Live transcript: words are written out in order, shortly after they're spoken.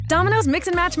Domino's Mix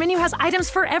and Match menu has items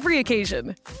for every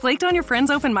occasion. Flaked on your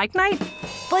friend's open mic night?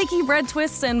 Flaky bread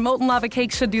twists and molten lava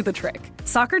cakes should do the trick.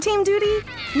 Soccer team duty?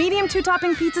 Medium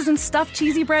two-topping pizzas and stuffed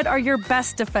cheesy bread are your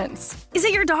best defense. Is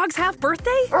it your dog's half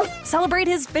birthday? Celebrate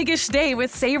his biggish day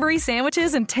with savory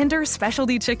sandwiches and tender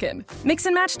specialty chicken. Mix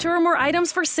and match 2 or more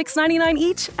items for $6.99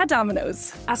 each at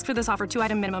Domino's. Ask for this offer.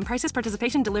 2-item minimum prices,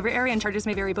 participation, delivery area, and charges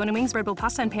may vary. Bone and wings, bread bowl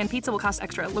pasta, and pan pizza will cost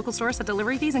extra. Local stores set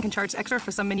delivery fees and can charge extra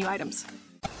for some menu items.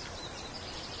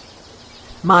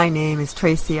 My name is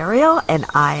Tracy Ariel, and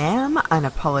I am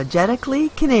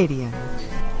unapologetically Canadian.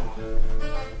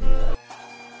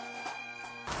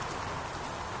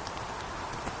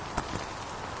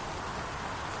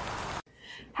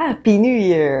 Happy New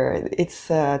Year! It's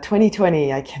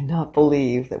 2020. I cannot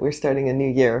believe that we're starting a new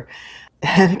year.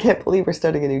 And I can't believe we're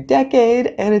starting a new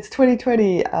decade, and it's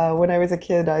 2020. When I was a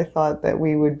kid, I thought that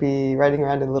we would be riding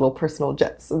around in little personal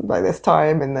jets by this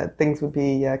time and that things would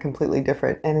be completely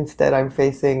different. And instead, I'm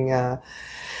facing a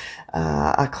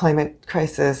climate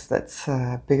crisis that's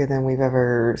bigger than we've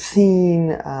ever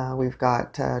seen. We've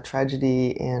got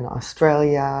tragedy in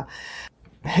Australia,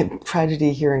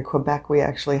 tragedy here in Quebec. We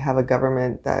actually have a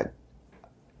government that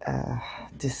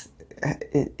is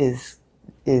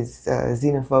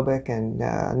xenophobic, and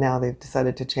now they've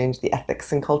decided to change the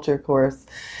ethics and culture course.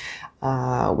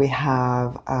 We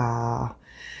have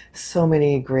so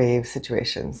many grave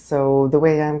situations. So the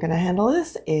way I'm going to handle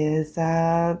this is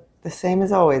the same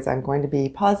as always. I'm going to be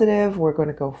positive. We're going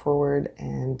to go forward,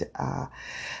 and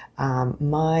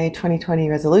my 2020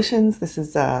 resolutions, this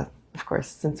is of course,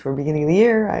 since we're beginning of the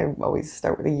year, I always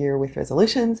start with a year with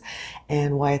resolutions.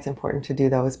 And why it's important to do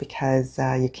those, because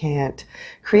you can't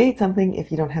create something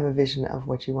if you don't have a vision of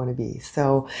what you want to be.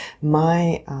 So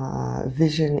my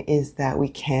vision is that we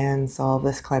can solve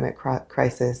this climate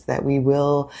crisis, that we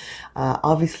will,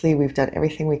 obviously we've done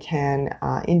everything we can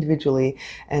individually,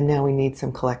 and now we need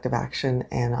some collective action.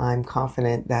 And I'm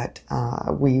confident that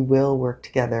we will work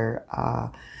together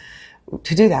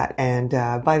to do that. And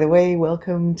by the way,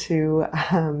 welcome to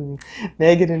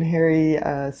Megan and Harry.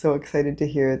 So excited to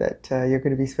hear that you're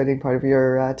going to be spending part of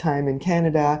your time in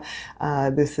Canada.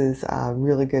 This is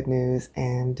really good news,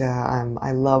 and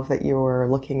I love that you're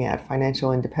looking at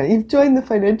financial independence. You've joined the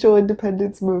financial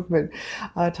independence movement.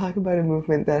 Talk about a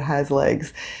movement that has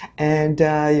legs. And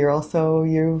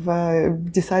you've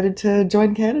decided to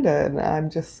join Canada, and I'm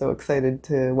just so excited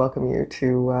to welcome you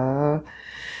to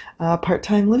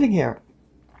part-time living here.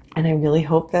 And I really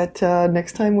hope that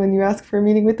next time when you ask for a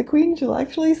meeting with the Queen, she'll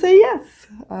actually say yes.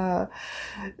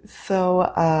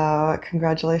 So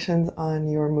congratulations on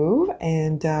your move.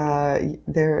 And I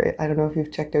don't know if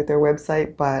you've checked out their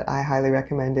website, but I highly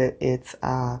recommend it. It's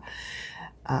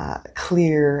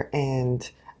clear,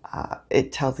 and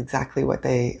it tells exactly what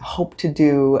they hope to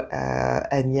do,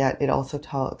 and yet it also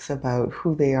talks about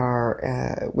who they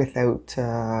are without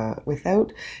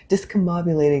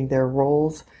discombobulating their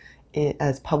roles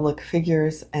as public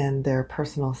figures and their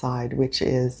personal side, which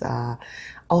is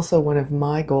also one of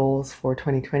my goals for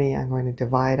 2020. I'm going to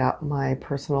divide up my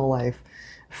personal life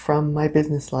from my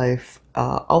business life.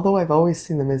 Although I've always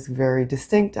seen them as very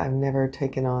distinct, I've never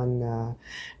taken on,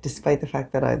 despite the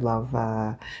fact that I love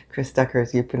Chris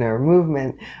Ducker's Youpreneur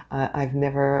movement, I've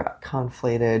never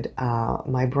conflated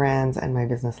my brands and my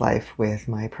business life with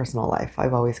my personal life.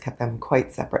 I've always kept them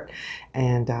quite separate,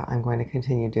 and I'm going to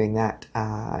continue doing that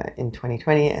in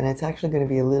 2020, and it's actually going to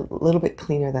be a little bit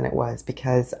cleaner than it was,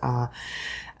 because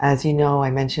as you know,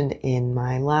 I mentioned in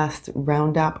my last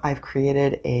roundup, I've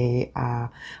created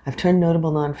I've turned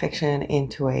Notable Nonfiction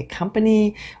into a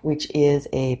company, which is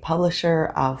a publisher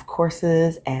of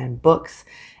courses and books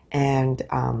and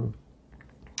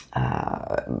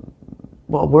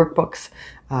workbooks,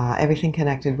 everything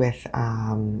connected with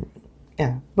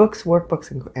books,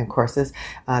 workbooks, and courses.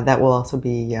 That will also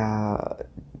be all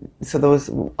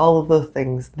of those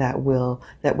things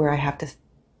where I have to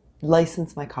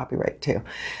license my copyright to.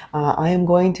 I am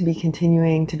going to be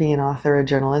continuing to be an author, a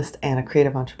journalist, and a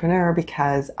creative entrepreneur,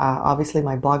 because obviously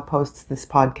my blog posts, this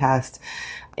podcast,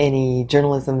 any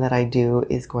journalism that I do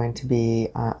is going to be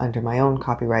under my own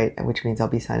copyright, which means I'll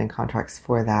be signing contracts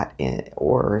for that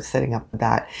or setting up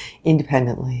that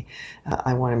independently.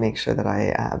 I want to make sure that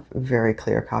I have very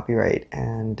clear copyright,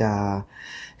 and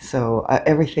so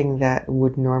everything that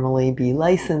would normally be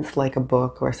licensed, like a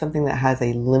book or something that has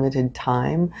a limited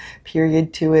time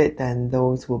period to it, then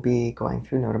those will be going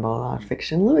through Notable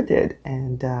Nonfiction Limited,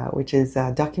 and which is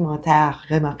Documentaire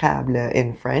Remarquable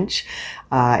in French,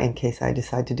 in case I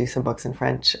decide to do some books in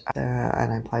French,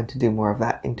 and I plan to do more of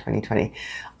that in 2020.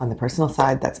 On the personal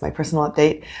side, that's my personal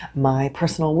update. My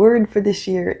personal word for this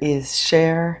year is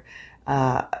share.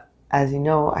 As you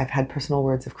know, I've had personal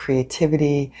words of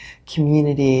creativity,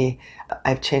 community.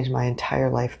 I've changed my entire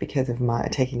life because of my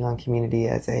taking on community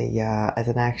as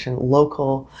an action,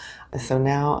 local. So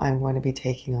now I'm going to be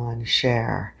taking on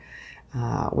share,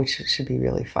 which should be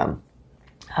really fun.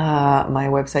 My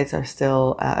websites are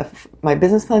still, my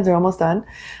business plans are almost done.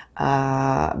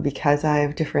 Because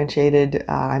I've differentiated,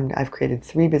 I've created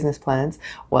 3 business plans.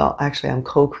 Well, actually, I'm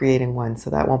co-creating one, so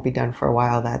that won't be done for a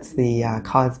while. That's the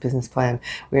Cause business plan.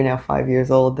 We're now 5 years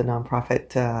old, the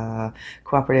nonprofit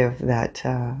cooperative that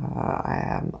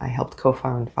I helped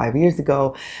co-found 5 years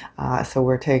ago. So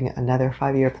we're taking another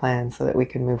 5-year plan so that we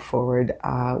can move forward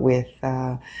with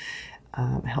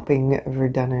helping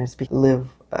Verdunners live,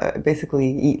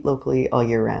 basically eat locally all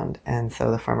year round. And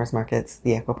so the farmers markets,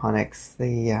 the aquaponics,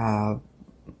 the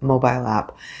mobile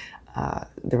app,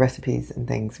 the recipes and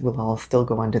things will all still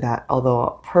go under that.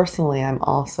 Although personally, I'm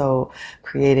also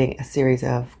creating a series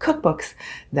of cookbooks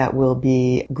that will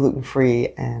be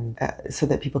gluten-free, and so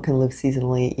that people can live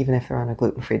seasonally even if they're on a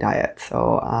gluten-free diet.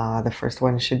 So the first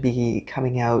one should be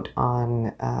coming out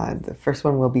on, the first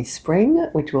one will be spring,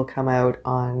 which will come out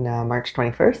on March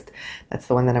 21st. That's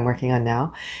the one that I'm working on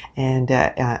now. And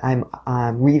I'm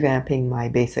revamping my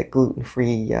basic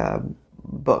gluten-free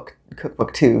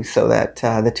cookbook too, so that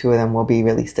the 2 of them will be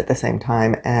released at the same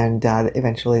time, and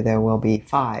eventually there will be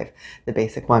 5, the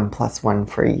basic one plus 1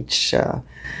 for each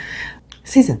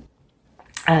season.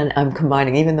 And I'm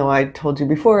combining, even though I told you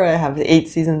before I have 8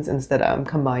 seasons, instead I'm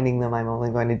combining them. I'm only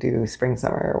going to do spring,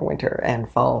 summer, winter, and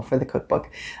fall for the cookbook,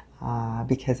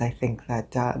 because I think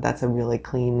that that's a really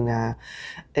clean,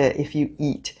 if you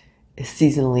eat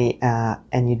seasonally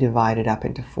and you divide it up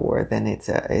into 4, then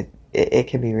it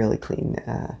can be really clean.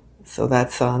 So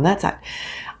that's on that side.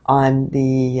 On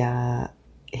the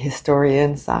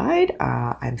historian side,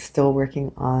 I'm still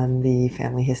working on the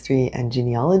family history and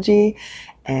genealogy.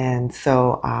 And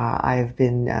so I've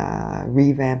been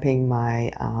revamping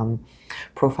my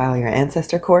Profile Your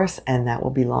Ancestor course, and that will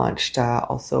be launched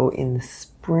also in the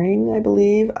spring, I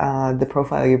believe. The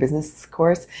Profile Your Business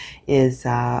course is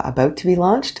about to be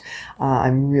launched.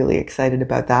 I'm really excited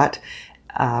about that.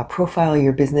 Profile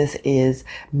Your Business is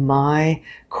my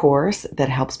course that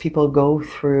helps people go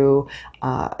through,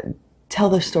 tell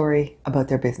their story about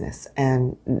their business.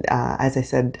 And as I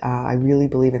said, I really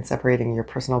believe in separating your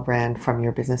personal brand from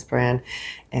your business brand.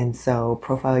 And so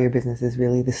Profile Your Business is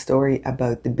really the story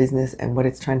about the business and what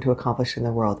it's trying to accomplish in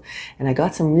the world. And I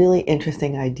got some really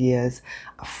interesting ideas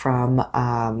from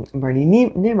Marty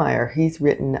Niemeyer. He's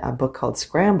written a book called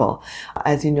Scramble.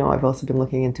 As you know, I've also been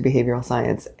looking into behavioral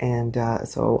science. And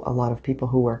so a lot of people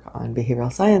who work on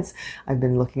behavioral science, I've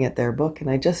been looking at their book. And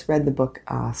I just read the book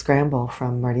Scramble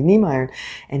from Marty Niemeyer.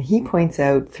 And he points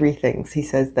out 3 things. He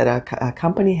says that a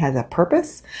company has a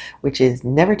purpose, which is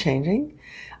never changing,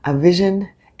 a vision,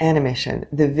 and a mission.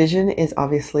 The vision is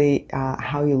obviously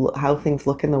how things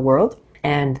look in the world,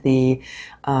 and the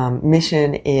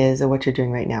mission is what you're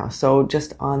doing right now. So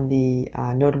just on the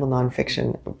notable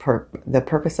nonfiction, the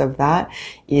purpose of that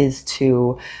is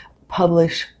to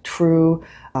publish true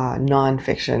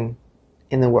nonfiction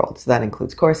in the world. So that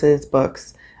includes courses,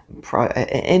 books,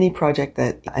 any project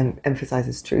that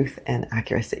emphasizes truth and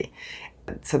accuracy.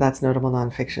 So that's notable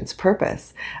nonfiction's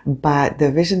purpose. But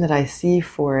the vision that I see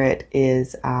for it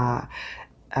is,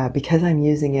 because I'm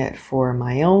using it for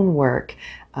my own work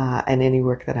and any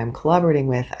work that I'm collaborating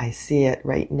with, I see it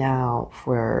right now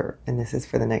and this is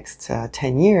for the next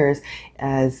 10 years,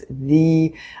 as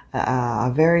a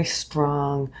very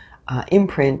strong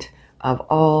imprint of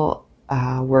all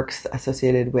works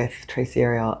associated with Tracy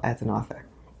Ariel as an author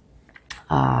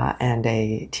and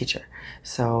a teacher.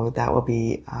 So that will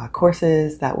be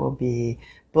courses, that will be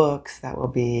books, that will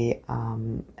be,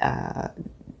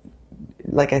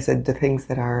 like I said, the things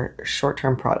that are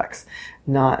short-term products,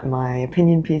 not my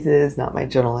opinion pieces, not my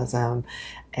journalism,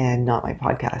 and not my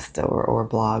podcast or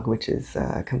blog, which is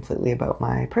completely about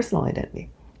my personal identity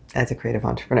as a creative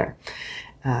entrepreneur.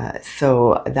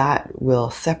 So that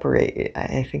will separate,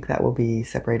 I think that will be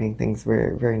separating things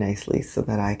very, very nicely so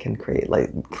that I can create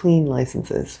clean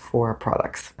licenses for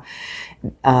products.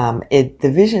 The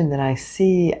vision that I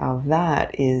see of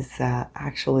that is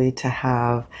actually to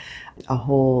have a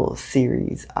whole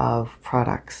series of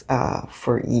products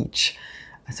for each.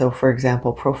 So for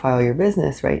example, Profile Your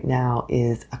Business right now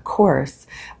is a course,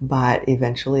 but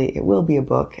eventually it will be a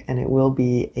book, and it will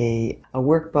be a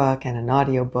workbook and an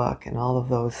audio book and all of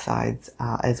those sides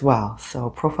as well.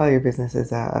 So Profile Your Business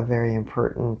is a very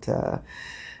important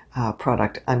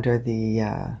product under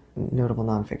the Notable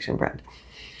Nonfiction brand.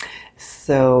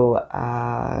 So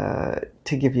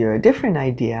to give you a different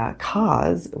idea,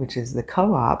 CAUSE, which is the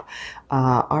co-op,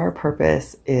 our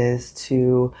purpose is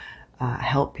to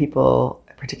help people,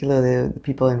 particularly the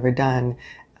people in Verdun,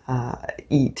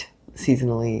 eat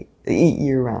seasonally, eat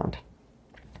year-round.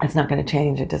 It's not going to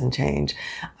change. It doesn't change.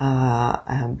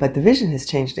 But the vision has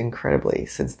changed incredibly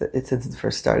since it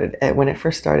first started. When it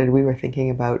first started, we were thinking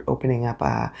about opening up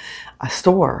a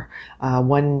store,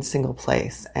 one single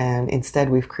place. And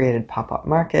instead, we've created pop-up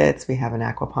markets. We have an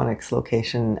aquaponics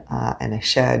location and a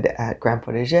shed at Grand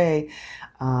Potager.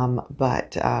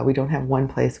 But we don't have one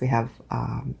place. We have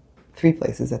 3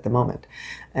 places at the moment.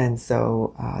 And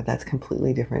so that's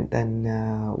completely different than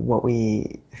what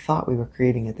we thought we were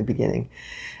creating at the beginning.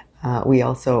 We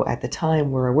also, at the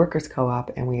time, were a workers'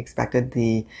 co-op, and we expected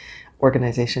the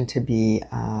organization to be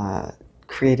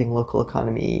creating local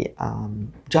economy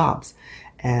jobs.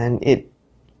 And it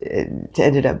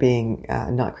ended up being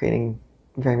not creating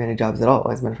very many jobs at all.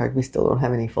 As a matter of fact, we still don't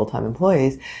have any full-time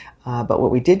employees. But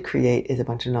what we did create is a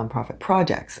bunch of nonprofit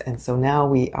projects. And so now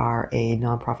we are a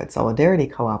nonprofit solidarity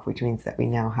co-op, which means that we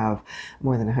now have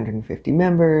more than 150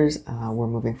 members. We're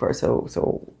moving forward.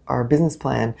 So our business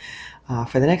plan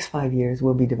for the next 5 years,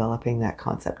 we'll be developing that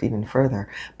concept even further.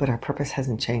 But our purpose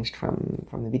hasn't changed from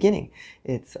the beginning.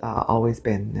 It's always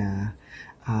been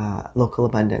local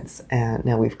abundance. And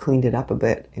now we've cleaned it up a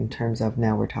bit in terms of,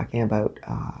 now we're talking about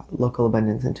local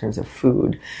abundance in terms of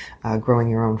food, growing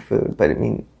your own food. But I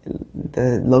mean,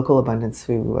 the local abundance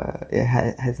food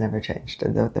has never changed.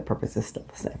 The purpose is still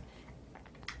the same.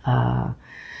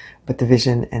 But the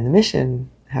vision and the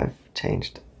mission have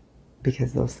changed,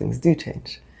 because those things do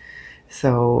change.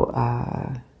 So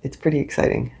it's pretty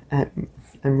exciting. I'm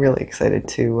really excited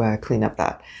to clean up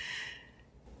that.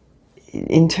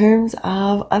 In terms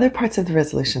of other parts of the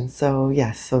resolution, so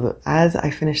yes, so as I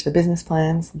finish the business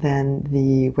plans, then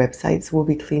the websites will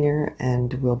be cleaner,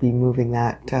 and we'll be moving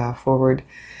that forward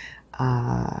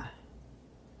on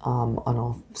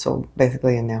all. So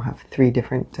basically, I now have 3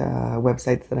 different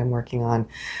websites that I'm working on.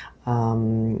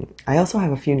 I also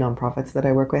have a few nonprofits that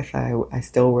I work with. I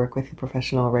still work with the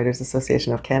Professional Writers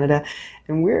Association of Canada,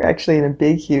 and we're actually in a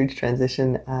big, huge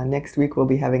transition. Next week we'll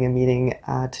be having a meeting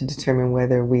to determine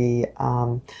whether we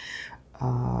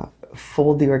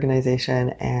fold the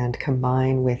organization and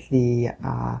combine with the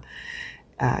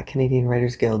Canadian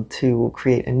Writers Guild to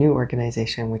create a new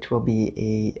organization, which will be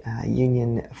a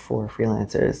union for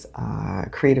freelancers,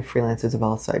 creative freelancers of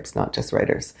all types, not just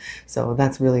writers. So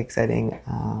that's really exciting.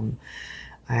 I'm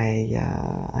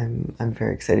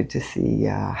very excited to see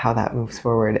how that moves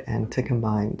forward, and to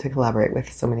collaborate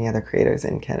with so many other creators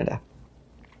in Canada.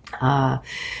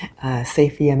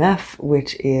 Safe EMF,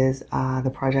 which is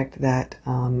the project that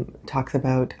talks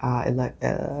about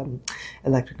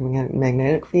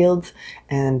electromagnetic fields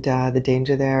and the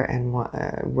danger there, and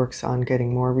works on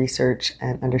getting more research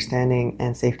and understanding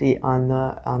and safety on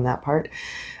that part,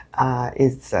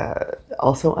 is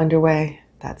also underway.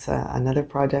 That's another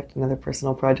project, another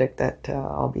personal project that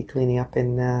I'll be cleaning up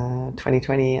in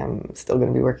 2020. I'm still going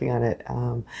to be working on it.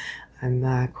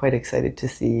 I'm quite excited to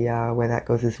see where that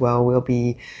goes as well. We'll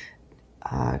be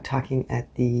talking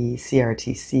at the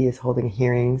CRTC is holding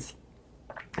hearings,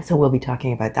 so we'll be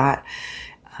talking about that.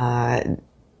 I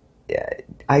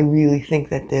really think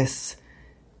that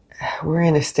we're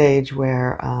in a stage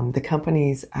where the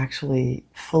companies actually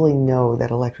fully know that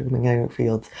electromagnetic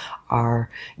fields are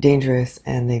dangerous,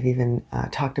 and they've even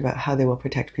talked about how they will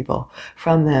protect people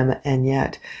from them, and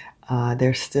yet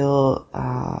they're still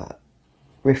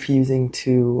refusing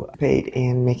to participate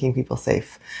in making people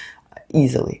safe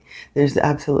easily. There's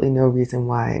absolutely no reason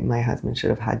why my husband should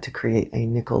have had to create a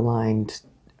nickel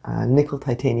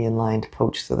titanium lined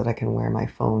pouch so that I can wear my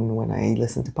phone when I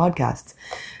listen to podcasts,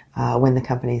 when the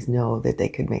companies know that they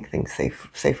could make things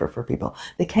safer for people.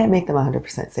 They can't make them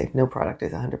 100% safe. No product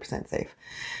is 100% safe.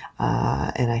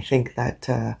 And I think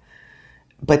that,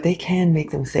 but they can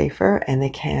make them safer, and they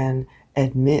can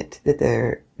admit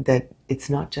that it's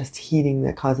not just heating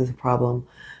that causes a problem,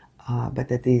 but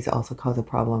that these also cause a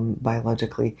problem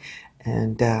biologically.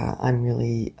 And I'm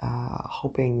really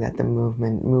hoping that the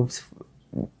movement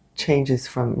changes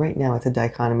from, right now it's a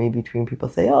dichotomy between people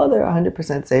say, oh, they're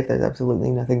 100% safe, there's absolutely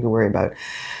nothing to worry about,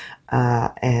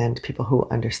 and people who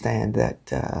understand that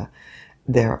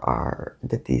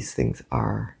that these things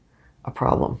are a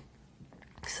problem.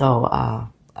 So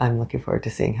I'm looking forward to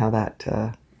seeing how that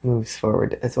moves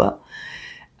forward as well.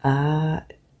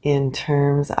 In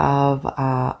terms of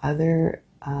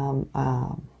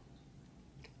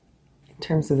in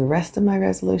terms of the rest of my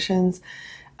resolutions,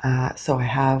 so I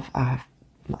have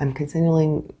I'm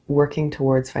continually working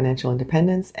towards financial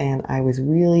independence, and I was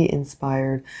really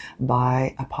inspired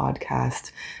by a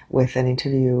podcast with an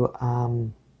interview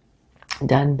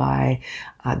done by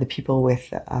the people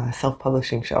with a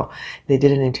self-publishing show. They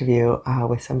did an interview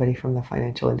with somebody from the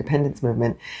financial independence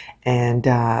movement, and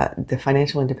the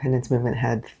financial independence movement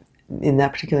had, in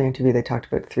that particular interview, they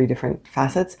talked about 3 different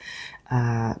facets.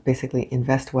 Basically,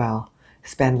 invest well,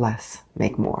 spend less,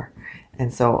 make more.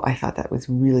 And so I thought that was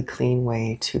a really clean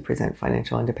way to present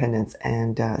financial independence.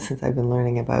 And since I've been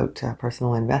learning about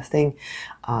personal investing,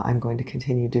 I'm going to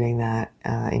continue doing that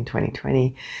in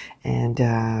 2020. And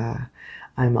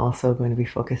I'm also going to be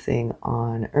focusing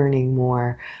on earning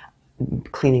more.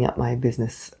 Cleaning up my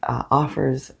business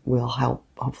offers will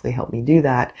hopefully help me do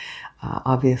that.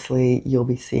 Obviously, you'll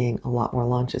be seeing a lot more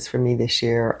launches from me this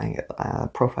year.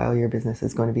 Profile Your Business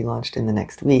is going to be launched in the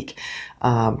next week.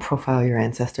 Profile Your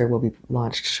Ancestor will be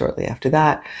launched shortly after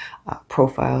that.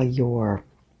 Profile Your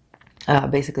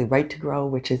basically Right to Grow,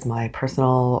 which is my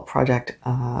personal project,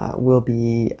 will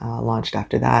be launched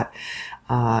after that.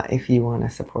 If you want to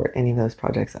support any of those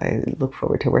projects, I look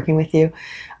forward to working with you.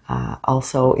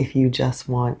 Also, if you just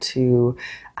want to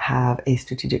have a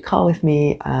strategic call with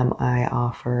me, I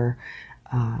offer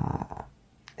half-hour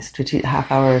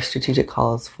strategic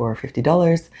calls for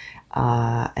 $50,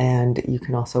 and you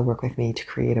can also work with me to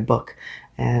create a book.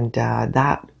 And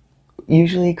that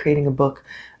usually creating a book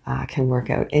can work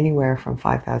out anywhere from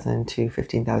 $5,000 to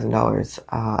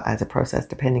 $15,000 as a process,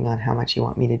 depending on how much you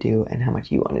want me to do and how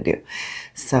much you want to do.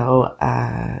 So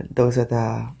those are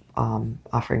the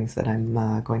offerings that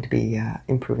I'm going to be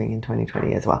improving in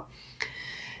 2020 as well.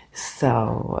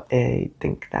 So I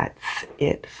think that's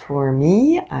it for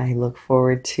me. I look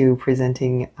forward to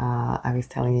presenting. I was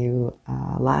telling you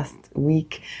last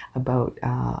week about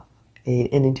an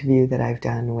interview that I've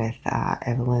done with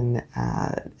Evelyn,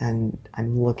 and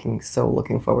I'm looking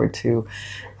forward to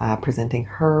presenting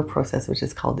her process, which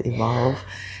is called Evolve,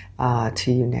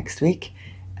 to you next week.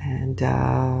 And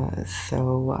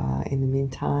so in the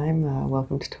meantime,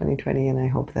 welcome to 2020, and I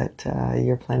hope that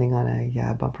you're planning on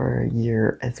a bumper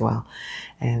year as well.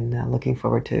 And looking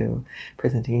forward to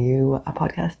presenting you a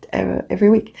podcast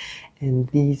every week. And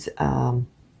these,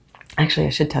 actually, I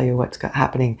should tell you what's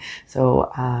happening. So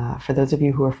for those of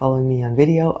you who are following me on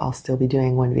video, I'll still be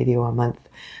doing 1 video a month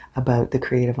about the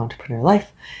creative entrepreneur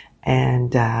life.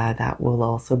 And that will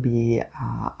also be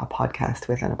a podcast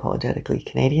with Unapologetically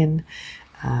Canadian.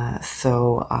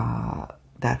 So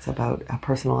that's about a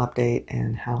personal update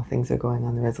and how things are going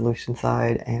on the resolution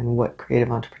side and what creative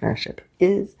entrepreneurship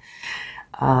is.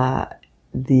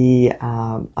 The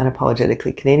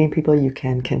Unapologetically Canadian people, you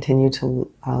can continue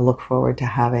to look forward to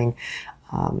having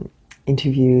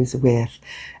interviews with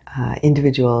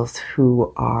individuals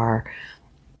who are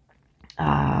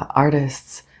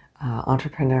artists,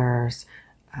 entrepreneurs,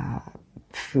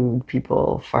 food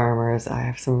people, farmers. I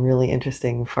have some really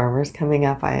interesting farmers coming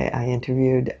up. I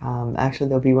interviewed, actually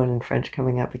there'll be one in French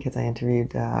coming up because I interviewed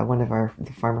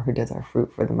the farmer who does our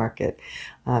fruit for the market.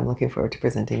 I'm looking forward to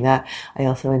presenting that. I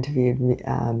also interviewed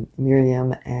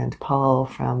Miriam and Paul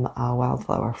from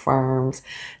Wildflower Farms.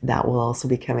 That will also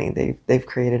be coming. They've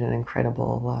created an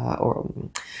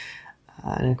incredible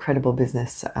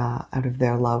business out of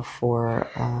their love for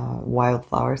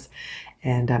wildflowers.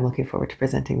 And I'm looking forward to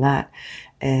presenting that.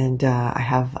 And I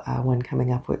have one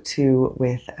coming up with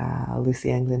Lucy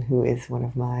Anglin, who is one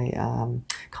of my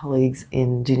colleagues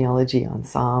in genealogy on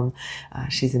SOM.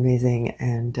 She's amazing,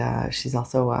 and she's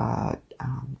also a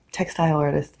textile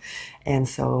artist. And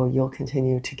so you'll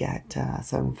continue to get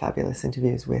some fabulous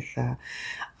interviews with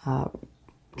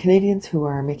Canadians who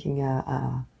are making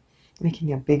a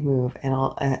big move. And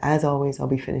as always, I'll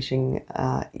be finishing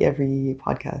every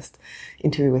podcast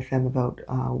interview with them about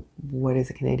what is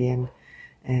a Canadian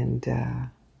and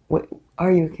what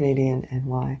are you a Canadian and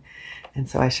why. And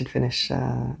so I should finish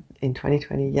in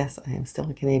 2020. Yes, I am still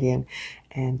a Canadian.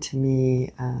 And to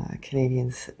me,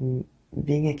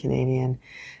 being a Canadian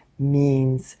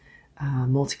means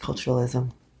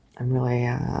multiculturalism. I'm really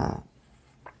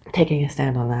taking a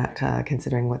stand on that,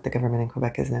 considering what the government in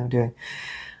Quebec is now doing.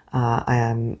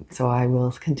 So I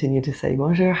will continue to say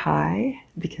bonjour, hi,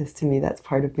 because to me that's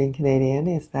part of being Canadian,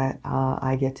 is that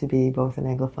I get to be both an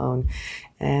Anglophone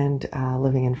and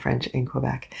living in French in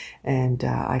Quebec, and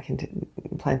I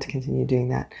plan to continue doing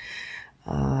that.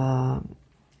 I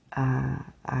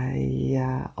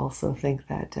also think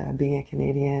that being a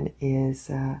Canadian is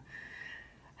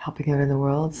helping out in the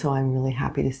world, so I'm really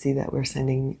happy to see that we're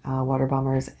sending water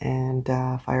bombers and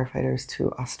firefighters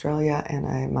to Australia,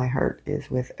 and my heart is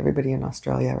with everybody in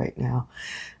Australia right now.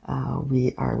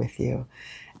 We are with you.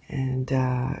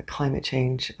 and climate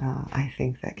change. I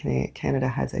think that Canada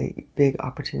has a big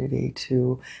opportunity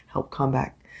to help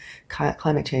combat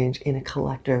climate change in a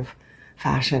collective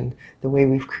fashion, the way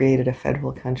we've created a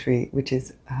federal country, which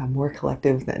is more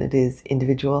collective than it is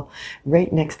individual,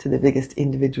 right next to the biggest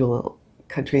individual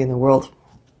country in the world.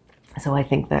 So I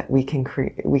think that we can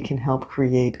help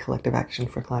create collective action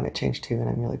for climate change too, and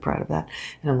I'm really proud of that,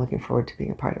 and I'm looking forward to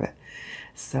being a part of it.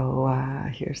 So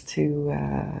here's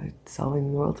to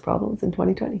solving the world's problems in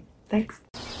 2020. Thanks.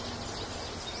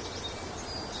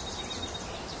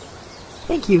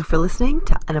 Thank you for listening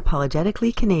to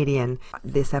Unapologetically Canadian.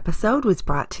 This episode was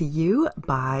brought to you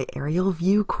by Aerial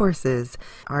View Courses.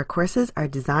 Our courses are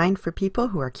designed for people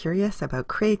who are curious about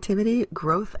creativity,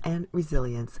 growth, and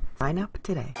resilience. Sign up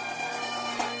today.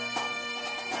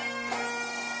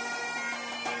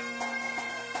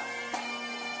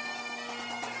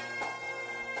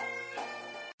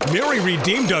 Mary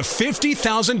redeemed a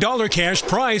 $50,000 cash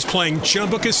prize playing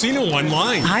Chumba Casino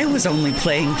online. I was only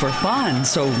playing for fun,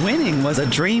 so winning was a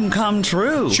dream come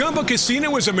true. Chumba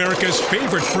Casino is America's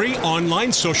favorite free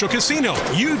online social casino.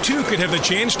 You too could have the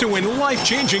chance to win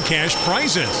life-changing cash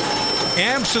prizes.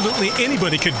 Absolutely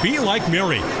anybody could be like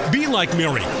Mary. Be like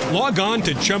Mary. Log on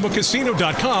to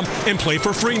ChumbaCasino.com and play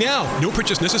for free now. No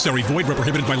purchase necessary. Void where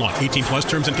prohibited by law. 18 plus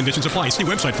terms and conditions apply. See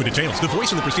website for details. The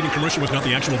voice in the preceding commercial was not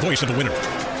the actual voice of the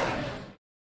winner.